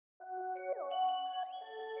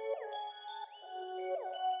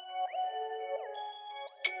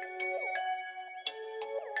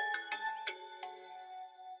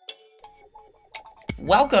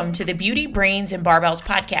Welcome to the Beauty, Brains, and Barbells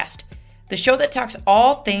podcast, the show that talks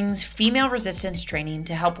all things female resistance training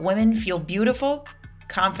to help women feel beautiful,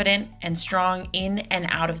 confident, and strong in and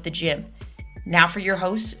out of the gym. Now for your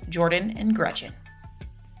hosts, Jordan and Gretchen.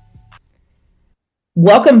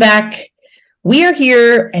 Welcome back. We are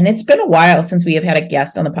here, and it's been a while since we have had a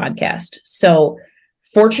guest on the podcast. So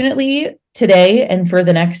fortunately, today and for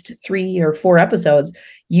the next 3 or 4 episodes,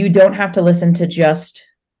 you don't have to listen to just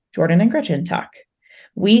Jordan and Gretchen talk.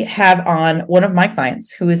 We have on one of my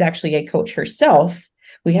clients who is actually a coach herself.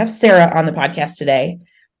 We have Sara on the podcast today,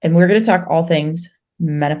 and we're going to talk all things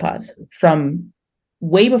menopause, from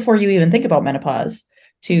way before you even think about menopause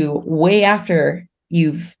to way after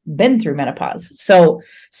you've been through menopause. So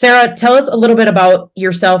Sara, tell us a little bit about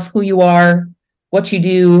yourself, who you are, what you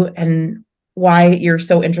do, and why you're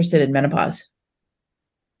so interested in menopause.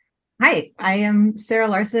 Hi, I am Sara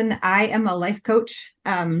Larson. I am a life coach,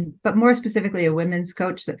 but more specifically a women's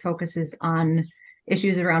coach that focuses on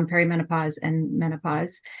issues around perimenopause and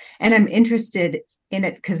menopause. And I'm interested in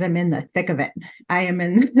it because I'm in the thick of it. I am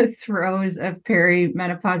in the throes of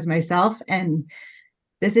perimenopause myself. And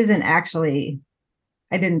this isn't actually,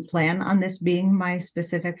 I didn't plan on this being my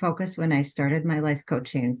specific focus when I started my life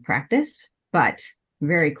coaching practice, but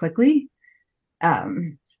very quickly,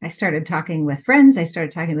 I started talking with friends, I started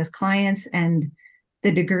talking with clients, and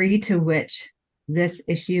the degree to which this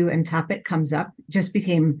issue and topic comes up just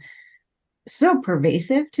became so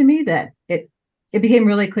pervasive to me that it became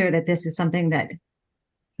really clear that this is something that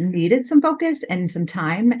needed some focus and some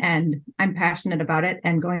time, and I'm passionate about it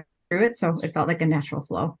and going through it. So it felt like a natural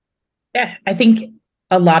flow. Yeah, I think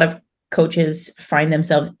a lot of coaches find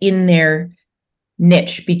themselves in their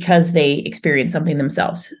niche because they experience something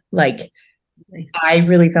themselves. Like, I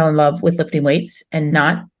really fell in love with lifting weights and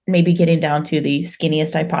not maybe getting down to the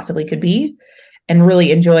skinniest I possibly could be, and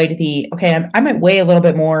really enjoyed I might weigh a little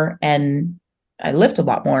bit more and I lift a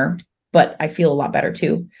lot more, but I feel a lot better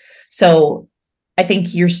too. So I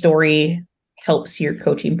think your story helps your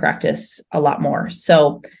coaching practice a lot more.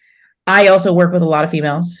 So I also work with a lot of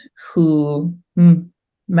females who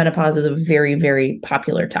menopause is a very, very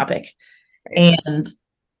popular topic. And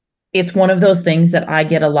it's one of those things that I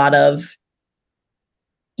get a lot of,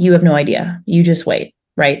 you have no idea. You just wait,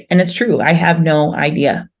 right? And it's true. I have no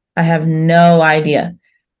idea.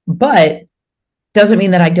 But doesn't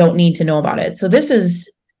mean that I don't need to know about it. So this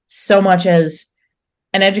is so much as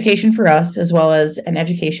an education for us, as well as an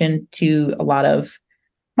education to a lot of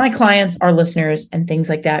my clients, our listeners, and things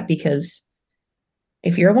like that. Because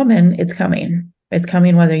if you're a woman, it's coming. It's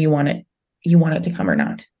coming whether you want it to come or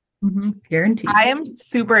not. Mm-hmm. Guaranteed. I am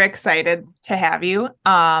super excited to have you.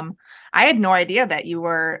 I had no idea that you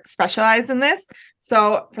were specialized in this.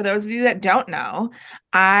 So for those of you that don't know,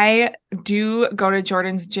 I do go to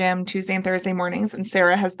Jordan's gym Tuesday and Thursday mornings, and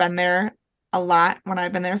Sara has been there a lot when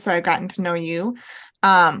I've been there. So I've gotten to know you.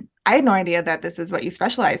 I had no idea that this is what you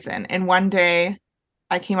specialize in. And one day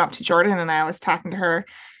I came up to Jordan and I was talking to her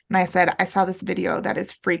and I said, I saw this video that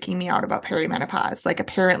is freaking me out about perimenopause. Like,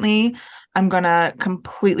 apparently I'm going to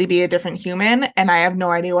completely be a different human and I have no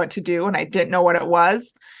idea what to do. And I didn't know what it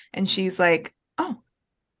was. And she's like, oh,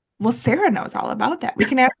 well, Sara knows all about that. We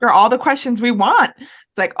can ask her all the questions we want.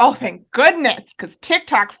 It's like, oh, thank goodness, because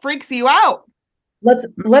TikTok freaks you out. Let's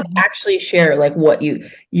actually share like what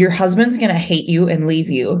your husband's going to hate you and leave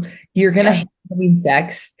you. You're going to hate having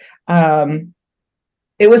sex.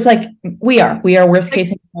 It was like, we are worst case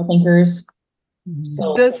scenario thinkers.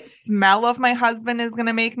 So the smell of my husband is going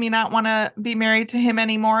to make me not want to be married to him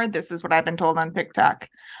anymore. This is what I've been told on TikTok.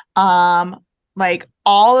 Like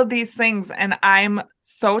all of these things. And I'm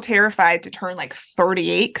so terrified to turn like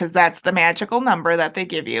 38 because that's the magical number that they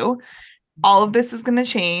give you. All of this is going to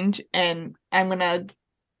change and I'm going to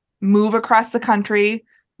move across the country,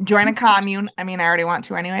 join a commune. I mean, I already want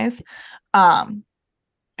to anyways, and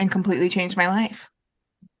completely change my life.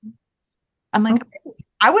 I'm like,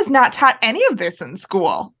 I was not taught any of this in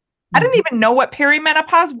school. I didn't even know what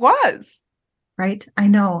perimenopause was. Right. I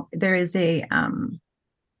know there is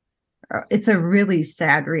it's a really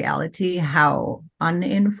sad reality how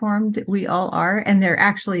uninformed we all are. And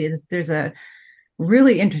there's a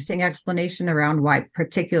really interesting explanation around why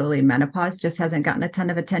particularly menopause just hasn't gotten a ton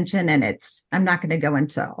of attention. And I'm not going to go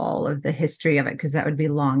into all of the history of it because that would be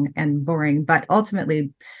long and boring. But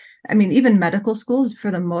ultimately, I mean, even medical schools,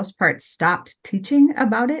 for the most part, stopped teaching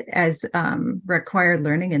about it as required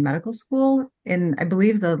learning in medical school in, I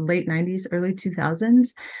believe, the late 90s, early 2000s.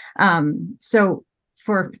 So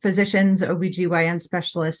for physicians, OBGYN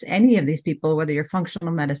specialists, any of these people, whether you're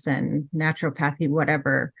functional medicine, naturopathy,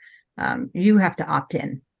 whatever, you have to opt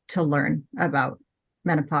in to learn about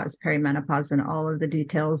menopause, perimenopause, and all of the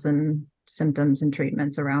details and symptoms and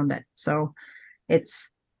treatments around it. So it's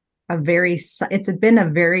been a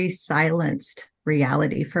very silenced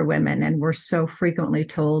reality for women. And we're so frequently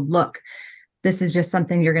told, look, this is just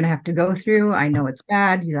something you're going to have to go through. I know it's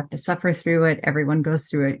bad. You have to suffer through it. Everyone goes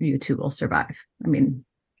through it. You too will survive. I mean,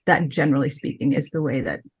 that generally speaking is the way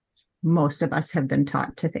that most of us have been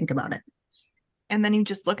taught to think about it. And then you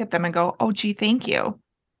just look at them and go, oh, gee, thank you.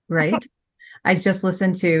 Right. I just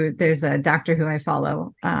listened to, there's a doctor who I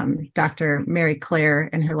follow, Dr. Mary Claire,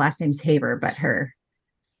 and her last name's Haver, but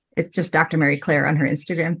it's just Dr. Mary Claire on her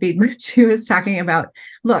Instagram feed, where she was talking about,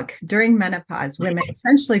 look, during menopause, women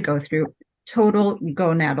essentially go through total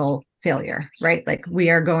gonadal failure, right? Like we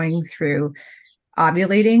are going through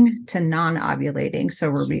ovulating to non-ovulating.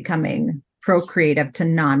 So we're becoming procreative to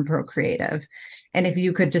non-procreative. And if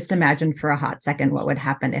you could just imagine for a hot second what would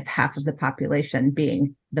happen if half of the population,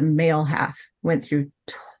 being the male half, went through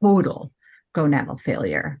total gonadal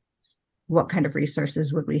failure, what kind of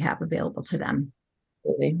resources would we have available to them?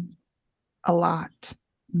 A lot.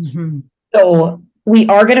 Mm-hmm. So we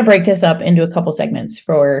are going to break this up into a couple segments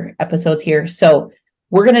for episodes here. So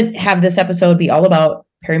we're going to have this episode be all about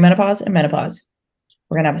perimenopause and menopause.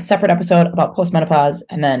 We're going to have a separate episode about postmenopause,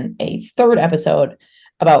 and then a third episode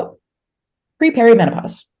about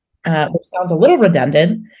pre-perimenopause, which sounds a little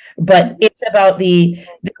redundant, but it's about the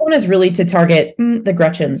one is really to target the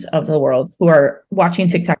Gretchens of the world who are watching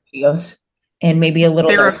TikTok videos and maybe a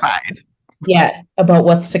little terrified. About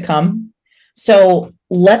what's to come. So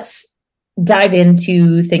let's dive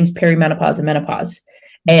into things perimenopause and menopause.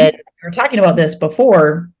 And we were talking about this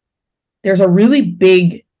before. There's a really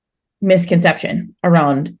big misconception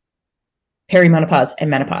around perimenopause and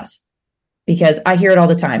menopause, because I hear it all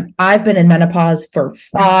the time. I've been in menopause for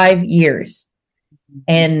 5 years,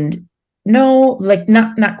 and no, like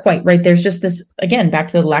not quite, right? There's just this, again, back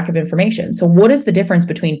to the lack of information. So what is the difference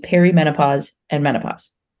between perimenopause and menopause?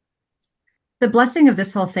 The blessing of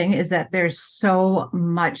this whole thing is that there's so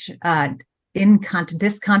much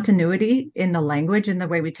discontinuity in the language and the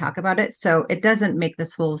way we talk about it. So it doesn't make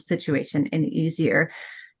this whole situation any easier.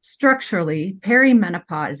 Structurally,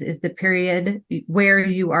 perimenopause is the period where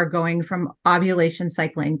you are going from ovulation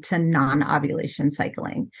cycling to non-ovulation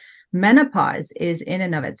cycling. Menopause is in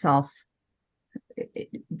and of itself,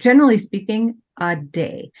 generally speaking, a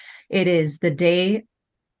day. It is the day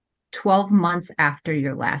 12 months after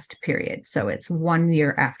your last period. So it's 1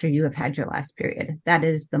 year after you have had your last period. That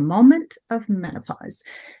is the moment of menopause.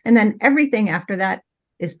 And then everything after that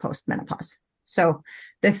is postmenopause. So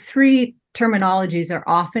the three terminologies are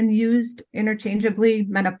often used interchangeably.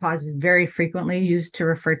 Menopause is very frequently used to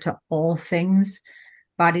refer to all things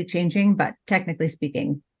body changing, but technically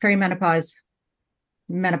speaking, perimenopause,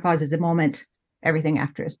 menopause is a moment, everything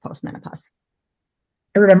after is postmenopause.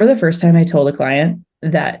 I remember the first time I told a client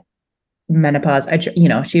that menopause,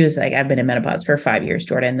 she was like, I've been in menopause for 5 years,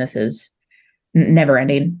 Jordan. This is never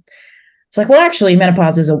ending. It's like, well, actually,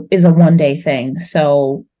 menopause is a one-day thing.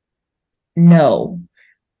 So no,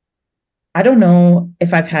 I don't know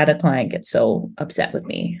if I've had a client get so upset with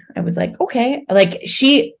me. I was like, okay, like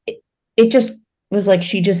it just was like,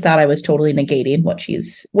 she just thought I was totally negating what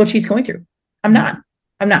she's going through. I'm not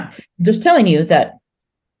just telling you that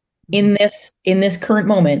in this current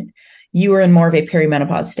moment, you are in more of a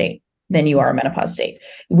perimenopause state than you are a menopause state.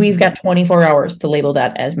 We've got 24 hours to label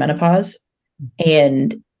that as menopause.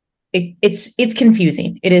 And it's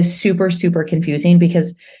confusing. It is super, super confusing,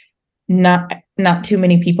 because not too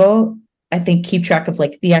many people, I think, keep track of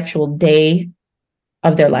like the actual day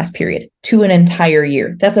of their last period to an entire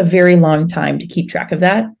year. That's a very long time to keep track of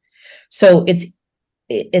that. So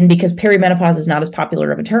and because perimenopause is not as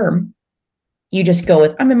popular of a term, you just go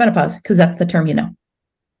with, I'm in menopause, because that's the term you know.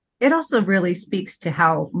 It also really speaks to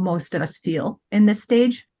how most of us feel in this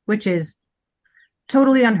stage, which is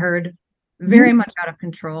totally unheard, very much out of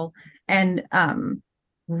control, and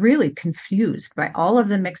really confused by all of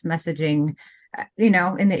the mixed messaging. In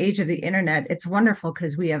the age of the internet, it's wonderful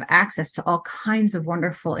because we have access to all kinds of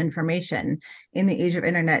wonderful information. In the age of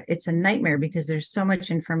internet, it's a nightmare because there's so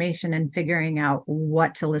much information, and figuring out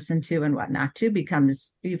what to listen to and what not to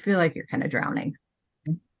you feel like you're kind of drowning.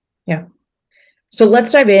 Yeah. So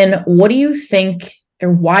let's dive in. What do you think, or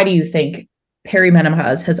why do you think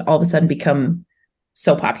perimenopause has all of a sudden become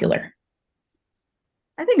so popular?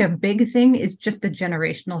 I think a big thing is just the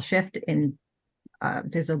generational shift in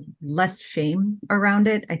there's a less shame around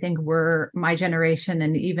it. I think my generation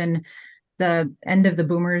and even the end of the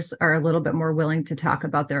boomers are a little bit more willing to talk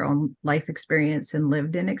about their own life experience and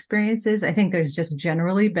lived in experiences. I think there's just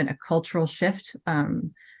generally been a cultural shift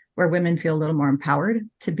where women feel a little more empowered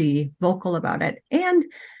to be vocal about it. And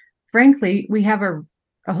frankly, we have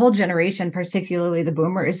a whole generation, particularly the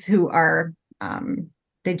boomers, who are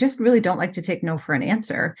they just really don't like to take no for an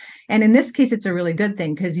answer. And in this case, it's a really good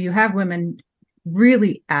thing because you have women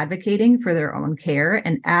really advocating for their own care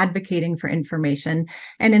and advocating for information,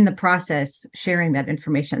 and in the process sharing that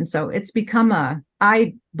information. So it's become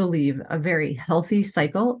I believe, a very healthy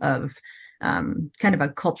cycle of kind of a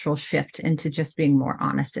cultural shift into just being more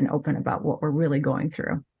honest and open about what we're really going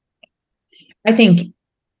through. I think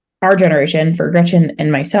our generation, for Gretchen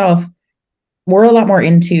and myself, we're a lot more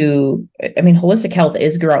into, I mean, holistic health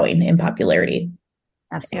is growing in popularity.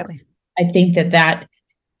 Absolutely. I think that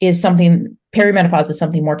is something, perimenopause is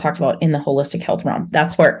something more talked about in the holistic health realm.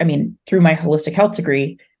 That's where, I mean, through my holistic health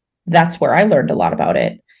degree, that's where I learned a lot about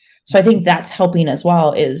it. So I think that's helping as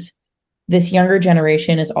well, is this younger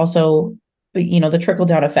generation is also, the trickle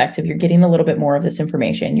down effect of you're getting a little bit more of this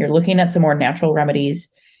information. You're looking at some more natural remedies,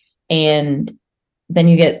 and then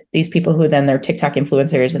you get these people who then they're TikTok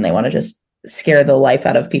influencers and they want to just scare the life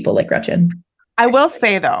out of people like Gretchen. I will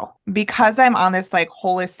say though, because I'm on this like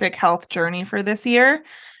holistic health journey for this year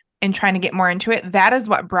and trying to get more into it, that is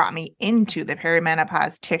what brought me into the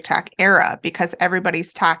perimenopause TikTok era, because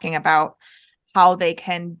everybody's talking about how they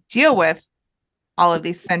can deal with all of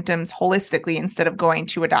these symptoms holistically instead of going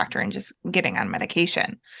to a doctor and just getting on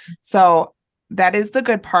medication. So that is the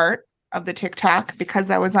good part of the TikTok, because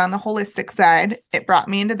I was on the holistic side. It brought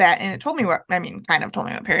me into that, and it told me kind of told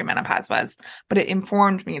me what perimenopause was, but it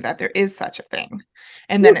informed me that there is such a thing.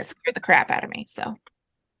 And then it scared the crap out of me. So,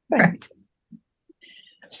 right.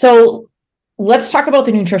 So let's talk about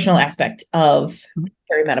the nutritional aspect of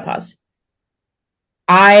perimenopause.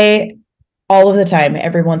 All of the time,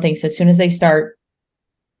 everyone thinks as soon as they start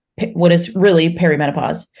what is really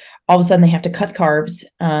perimenopause, all of a sudden they have to cut carbs.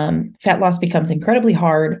 Fat loss becomes incredibly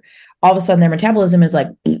hard. All of a sudden their metabolism is like,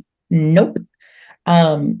 nope.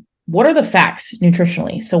 What are the facts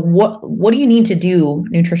nutritionally? So what do you need to do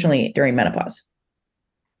nutritionally during menopause?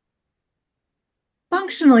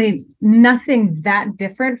 Functionally, nothing that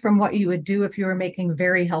different from what you would do if you were making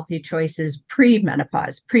very healthy choices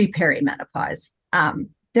pre-menopause, pre-perimenopause.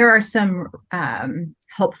 There are some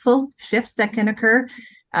helpful shifts that can occur.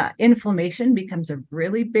 Inflammation becomes a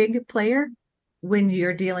really big player when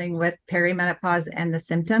you're dealing with perimenopause and the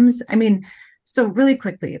symptoms. I mean, so really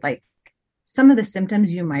quickly, like some of the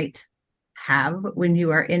symptoms you might have when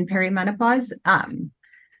you are in perimenopause,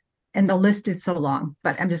 and the list is so long,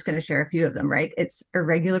 but I'm just going to share a few of them, right? It's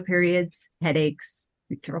irregular periods, headaches,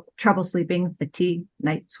 trouble sleeping, fatigue,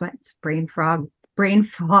 night sweats, brain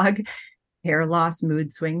fog, hair loss,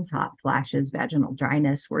 mood swings, hot flashes, vaginal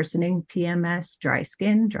dryness, worsening PMS, dry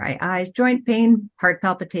skin, dry eyes, joint pain, heart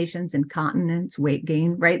palpitations, incontinence, weight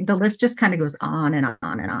gain, right? The list just kind of goes on and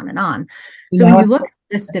on and on and on. So when you look at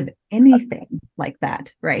a list of anything like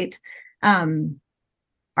that, right?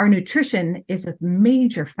 Our nutrition is a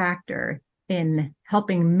major factor in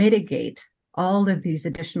helping mitigate all of these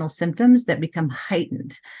additional symptoms that become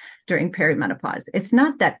heightened during perimenopause. It's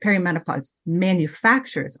not that perimenopause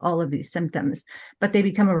manufactures all of these symptoms, but they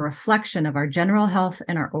become a reflection of our general health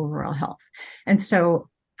and our overall health. And so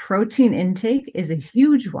protein intake is a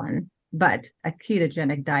huge one, but a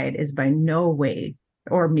ketogenic diet is by no way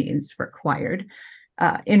or means required.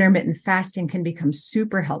 Intermittent fasting can become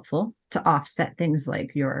super helpful to offset things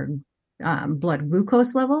like your blood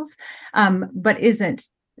glucose levels, but isn't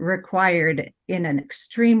required in an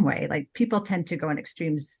extreme way. Like people tend to go in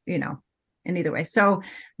extremes, in either way. So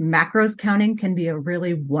macros counting can be a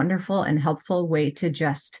really wonderful and helpful way to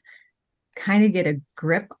just kind of get a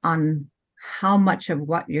grip on how much of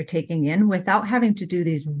what you're taking in without having to do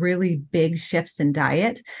these really big shifts in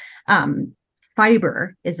diet.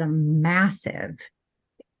 Fiber is a massive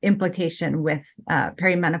implication with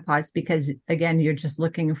perimenopause, because again, you're just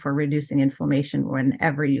looking for reducing inflammation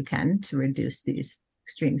whenever you can to reduce these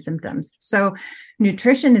extreme symptoms. So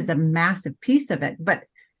nutrition is a massive piece of it, but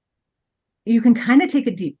you can kind of take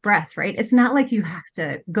a deep breath, right? It's not like you have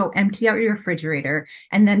to go empty out your refrigerator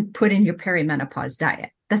and then put in your perimenopause diet.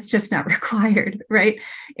 That's just not required, right?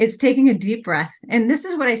 It's taking a deep breath. And this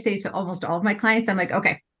is what I say to almost all of my clients. I'm like,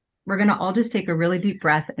 okay, we're going to all just take a really deep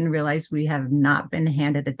breath and realize we have not been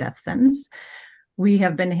handed a death sentence. We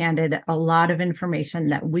have been handed a lot of information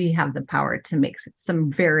that we have the power to make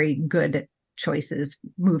some very good choices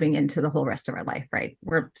moving into the whole rest of our life, right?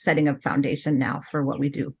 We're setting a foundation now for what we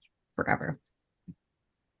do forever.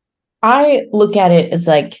 I look at it as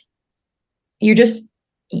like, you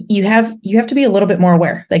have to be a little bit more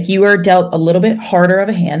aware. Like you are dealt a little bit harder of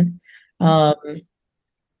a hand.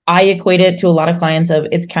 I equate it to a lot of clients of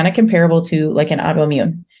it's kind of comparable to like an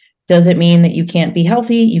autoimmune. Does it mean that you can't be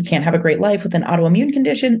healthy? You can't have a great life with an autoimmune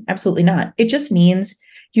condition? Absolutely not. It just means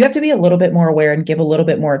you have to be a little bit more aware and give a little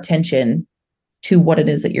bit more attention to what it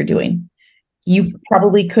is that you're doing. You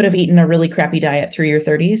probably could have eaten a really crappy diet through your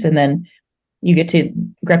 30s, and then you get to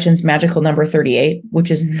Gretchen's magical number 38,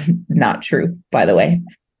 which is not true, by the way.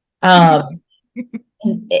 All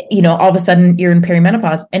of a sudden you're in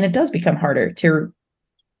perimenopause, and it does become harder to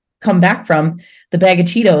come back from the bag of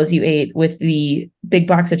Cheetos you ate with the big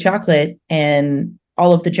box of chocolate and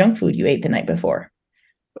all of the junk food you ate the night before.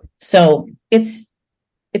 So it's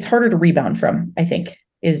harder to rebound from, I think,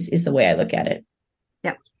 is the way I look at it.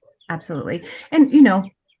 Yep, absolutely. And,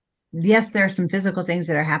 yes, there are some physical things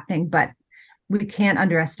that are happening, but we can't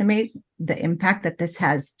underestimate the impact that this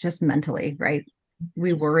has just mentally, right?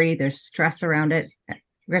 We worry, there's stress around it.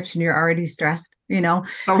 Gretchen, you're already stressed,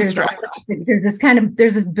 there's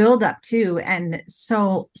this buildup too. And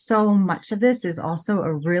so much of this is also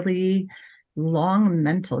a really long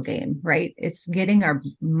mental game, right? It's getting our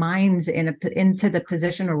minds into the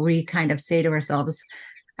position where we kind of say to ourselves,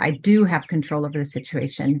 I do have control over the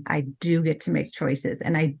situation. I do get to make choices,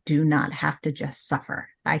 and I do not have to just suffer.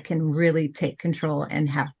 I can really take control and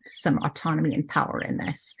have some autonomy and power in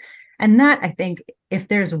this. And that, I think, if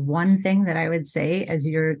there's one thing that I would say as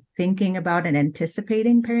you're thinking about and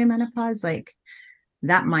anticipating perimenopause, like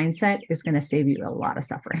that mindset is going to save you a lot of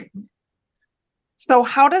suffering. So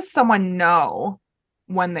how does someone know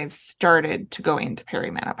when they've started to go into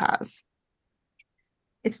perimenopause?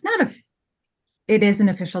 It is an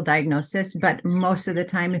official diagnosis, but most of the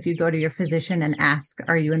time, if you go to your physician and ask,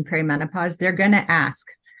 are you in perimenopause? They're going to ask,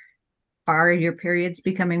 are your periods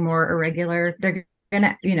becoming more irregular? They're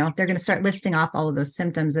going to start listing off all of those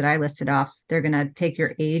symptoms that I listed off. They're going to take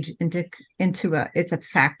your age it's a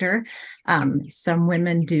factor. Some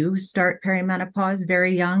women do start perimenopause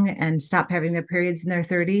very young and stop having their periods in their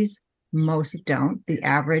 30s. Most don't. The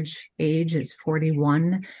average age is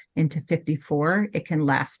 41 into 54. It can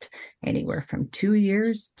last anywhere from 2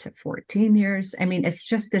 years to 14 years. I mean, it's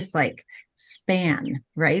just this like span,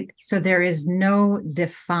 right? So there is no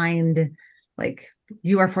defined, like,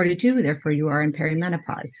 you are 42, therefore you are in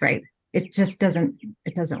perimenopause, right? It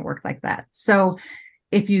doesn't work like that. So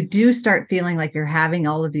if you do start feeling like you're having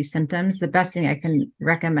all of these symptoms, the best thing I can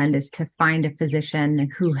recommend is to find a physician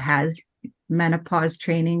who has menopause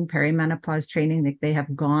training, perimenopause training, that they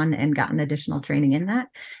have gone and gotten additional training in that,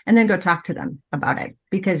 and then go talk to them about it,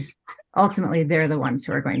 because ultimately they're the ones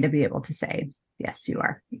who are going to be able to say, yes, you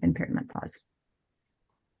are in perimenopause.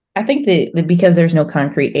 I think that because there's no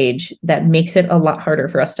concrete age, that makes it a lot harder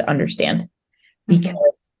for us to understand. Because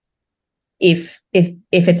if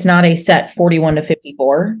it's not a set 41 to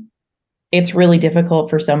 54, it's really difficult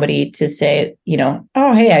for somebody to say,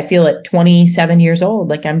 oh, hey, I feel at 27 years old,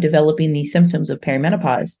 like I'm developing these symptoms of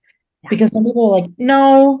perimenopause. Yeah. Because some people are like,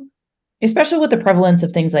 no, especially with the prevalence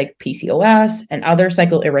of things like PCOS and other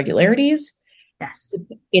cycle irregularities. Yes.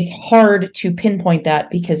 It's hard to pinpoint that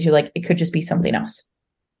because you're like, it could just be something else.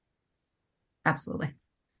 Absolutely.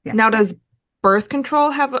 Yeah. Now, does birth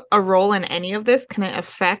control have a role in any of this? Can it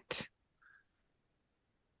affect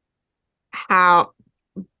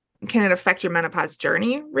your menopause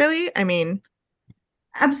journey, really? I mean,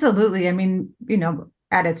 absolutely. I mean,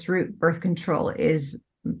 at its root, birth control is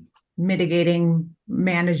mitigating,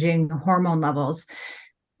 managing hormone levels.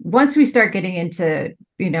 Once we start getting into,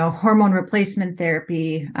 hormone replacement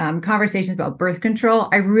therapy, conversations about birth control,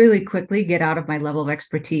 I really quickly get out of my level of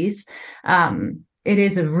expertise. It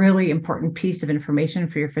is a really important piece of information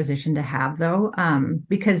for your physician to have, though,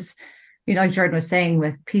 because like Jordan was saying,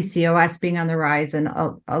 with PCOS being on the rise and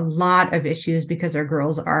a lot of issues because our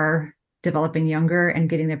girls are developing younger and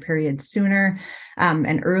getting their periods sooner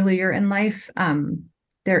and earlier in life,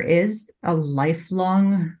 there is a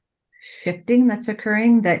lifelong shifting that's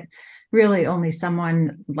occurring that really only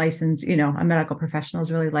someone licensed, a medical professional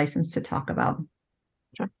is really licensed to talk about.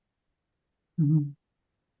 Sure. Mm-hmm.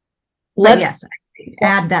 But yes,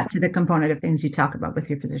 add that to the component of things you talk about with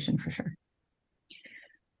your physician for sure.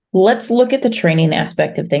 Let's look at the training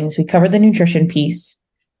aspect of things. We covered the nutrition piece.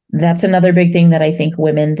 That's another big thing that I think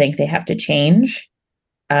women think they have to change.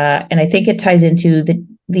 And I think it ties into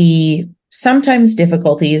the sometimes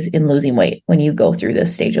difficulties in losing weight when you go through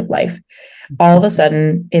this stage of life. All of a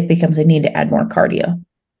sudden, it becomes a need to add more cardio.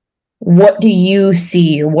 What do you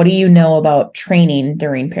see, or what do you know about training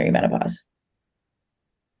during perimenopause?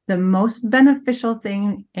 The most beneficial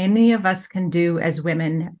thing any of us can do as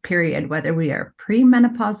women, period, whether we are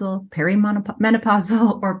premenopausal,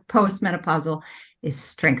 perimenopausal, or postmenopausal, is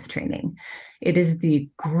strength training. It is the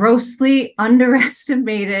grossly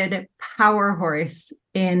underestimated power horse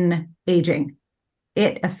in aging.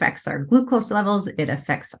 It affects our glucose levels. It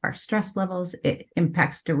affects our stress levels. It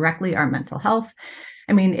impacts directly our mental health.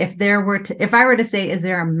 I mean, if I were to say, is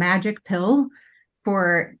there a magic pill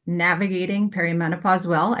for navigating perimenopause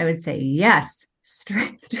well, I would say yes,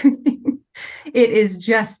 strength training. It is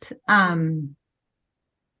just,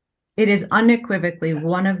 it is unequivocally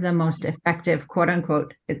one of the most effective, quote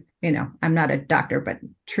unquote, I'm not a doctor, but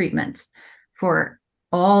treatments for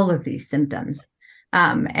all of these symptoms.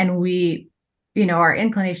 And we, our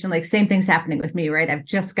inclination, like same thing's happening with me, right? I've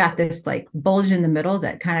just got this like bulge in the middle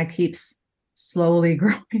that kind of keeps slowly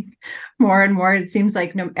growing more and more. It seems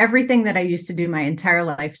like everything that I used to do my entire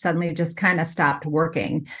life suddenly just kind of stopped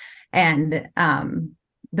working. And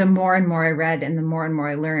the more and more I read and the more and more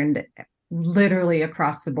I learned, literally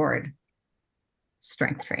across the board,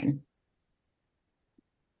 strength train.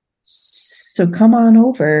 So come on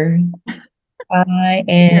over. I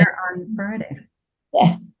am here on Friday.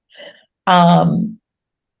 Yeah.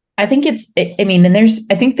 I think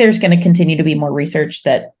I think there's going to continue to be more research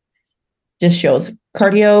that just shows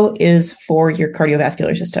cardio is for your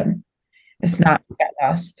cardiovascular system. It's not fat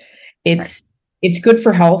loss. It's good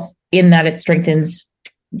for health in that it strengthens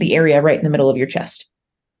the area right in the middle of your chest.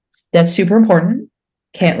 That's super important.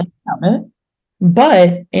 Can't live without it.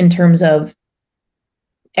 But in terms of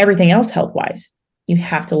everything else health-wise, you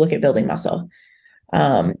have to look at building muscle,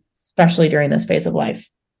 especially during this phase of life.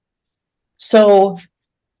 So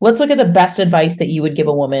let's look at the best advice that you would give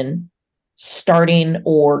a woman starting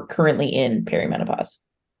or currently in perimenopause.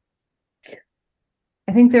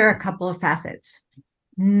 I think there are a couple of facets.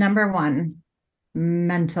 Number one,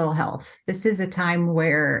 mental health. This is a time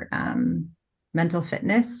where mental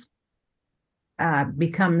fitness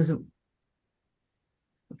becomes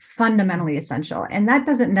fundamentally essential. And that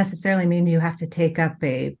doesn't necessarily mean you have to take up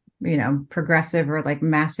a progressive or like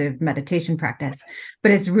massive meditation practice,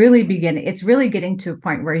 but it's really getting to a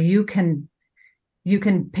point where you can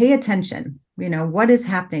pay attention, what is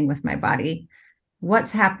happening with my body,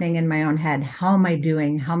 what's happening in my own head, how am I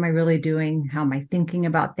doing, how am I really doing, how am I thinking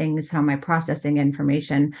about things, how am I processing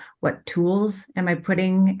information, what tools am I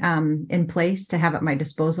putting in place to have at my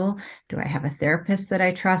disposal? Do I have a therapist that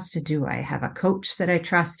I trust? Do I have a coach that I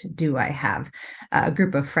trust? Do I have a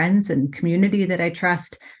group of friends and community that I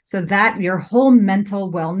trust? So that your whole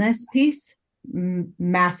mental wellness piece,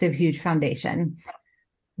 massive, huge foundation.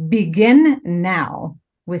 Begin now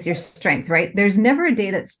with your strength, right? There's never a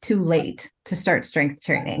day that's too late to start strength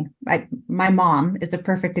training. My mom is a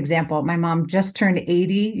perfect example. My mom just turned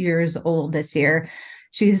 80 years old this year.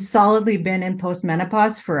 She's solidly been in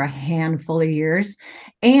postmenopause for a handful of years.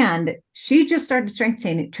 And she just started strength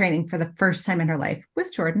training for the first time in her life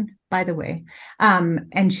with Jordan, by the way.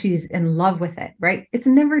 And she's in love with it, right? It's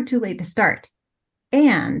never too late to start.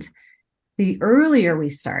 And the earlier we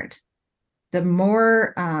start, the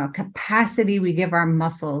more capacity we give our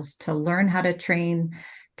muscles to learn how to train,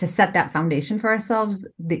 to set that foundation for ourselves,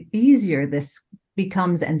 the easier this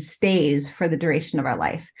becomes and stays for the duration of our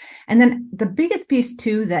life. And then the biggest piece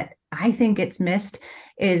too that I think gets missed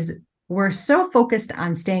is we're so focused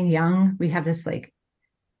on staying young. We have this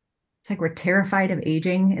it's like we're terrified of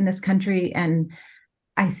aging in this country. And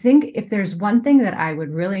I think if there's one thing that I would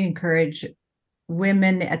really encourage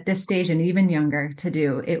women at this stage and even younger to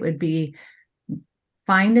do, it would be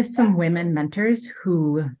find some women mentors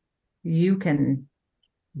who you can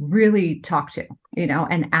really talk to,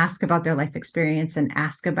 and ask about their life experience and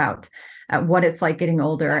ask about what it's like getting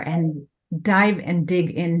older and dive and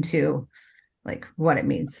dig into like what it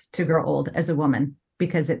means to grow old as a woman,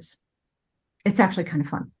 because it's actually kind of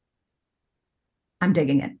fun. I'm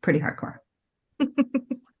digging it pretty hardcore.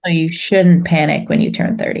 So you shouldn't panic when you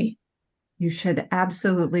turn 30. You should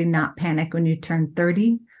absolutely not panic when you turn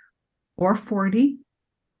 30 or 40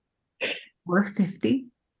 or 50.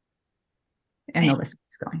 And the list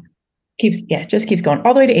keeps going. Just keeps going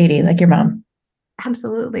all the way to 80, like your mom.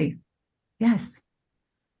 Absolutely. Yes.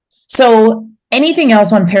 So anything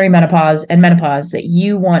else on perimenopause and menopause that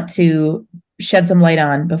you want to shed some light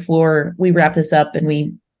on before we wrap this up and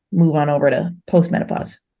we move on over to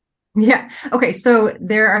postmenopause? Yeah. Okay. So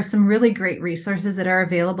there are some really great resources that are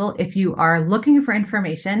available if you are looking for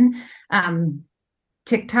information.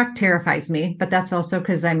 TikTok terrifies me, but that's also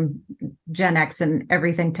because I'm Gen X and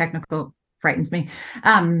everything technical frightens me.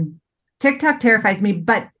 TikTok terrifies me,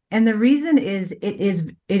 and the reason is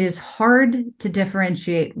it is hard to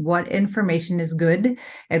differentiate what information is good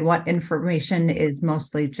and what information is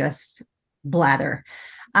mostly just blather.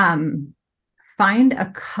 Find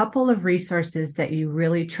a couple of resources that you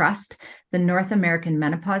really trust The North American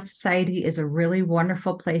Menopause Society is a really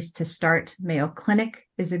wonderful place to start. Mayo Clinic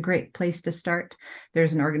is a great place to start.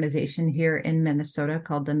 There's an organization here in Minnesota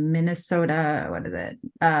called the Minnesota,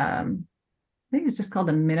 I think it's just called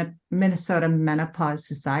the Minnesota Menopause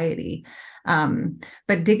Society.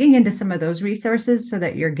 But digging into some of those resources so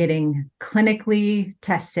that you're getting clinically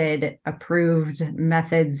tested, approved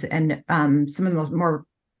methods, and some of the more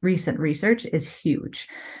recent research is huge.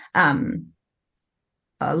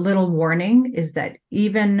 A little warning is that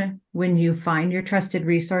even when you find your trusted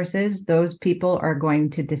resources, those people are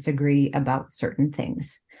going to disagree about certain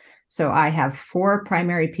things. So I have 4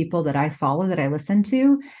 primary people that I follow, that I listen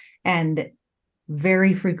to, and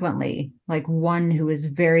very frequently, like one who is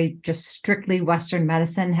very just strictly Western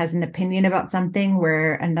medicine has an opinion about something,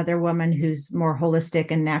 where another woman who's more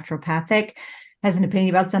holistic and naturopathic has an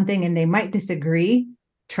opinion about something, and they might disagree.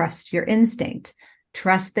 Trust your instinct.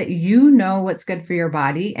 Trust that you know what's good for your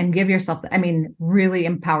body, and give yourself, really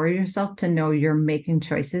empower yourself to know you're making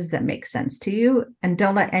choices that make sense to you. And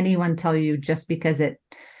don't let anyone tell you just because it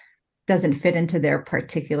doesn't fit into their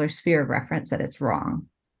particular sphere of reference that it's wrong.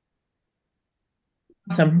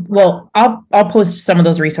 Awesome. Well, I'll post some of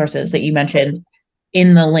those resources that you mentioned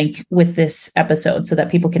in the link with this episode so that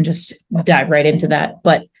people can just dive right into that.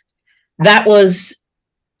 But that was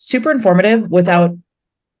super informative without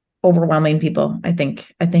overwhelming people. I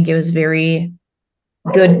think it was very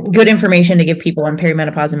good information to give people on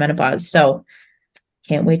perimenopause and menopause. So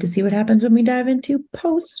can't wait to see what happens when we dive into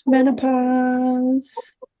post-menopause.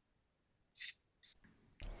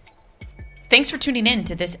 Thanks for tuning in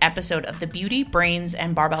to this episode of the Beauty, Brains,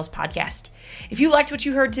 and Barbells podcast. If you liked what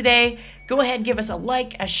you heard today, go ahead and give us a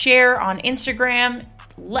like, a share on Instagram.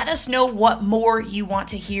 Let us know what more you want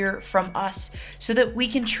to hear from us so that we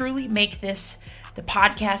can truly make this the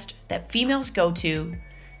podcast that females go to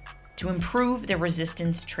improve their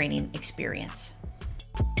resistance training experience.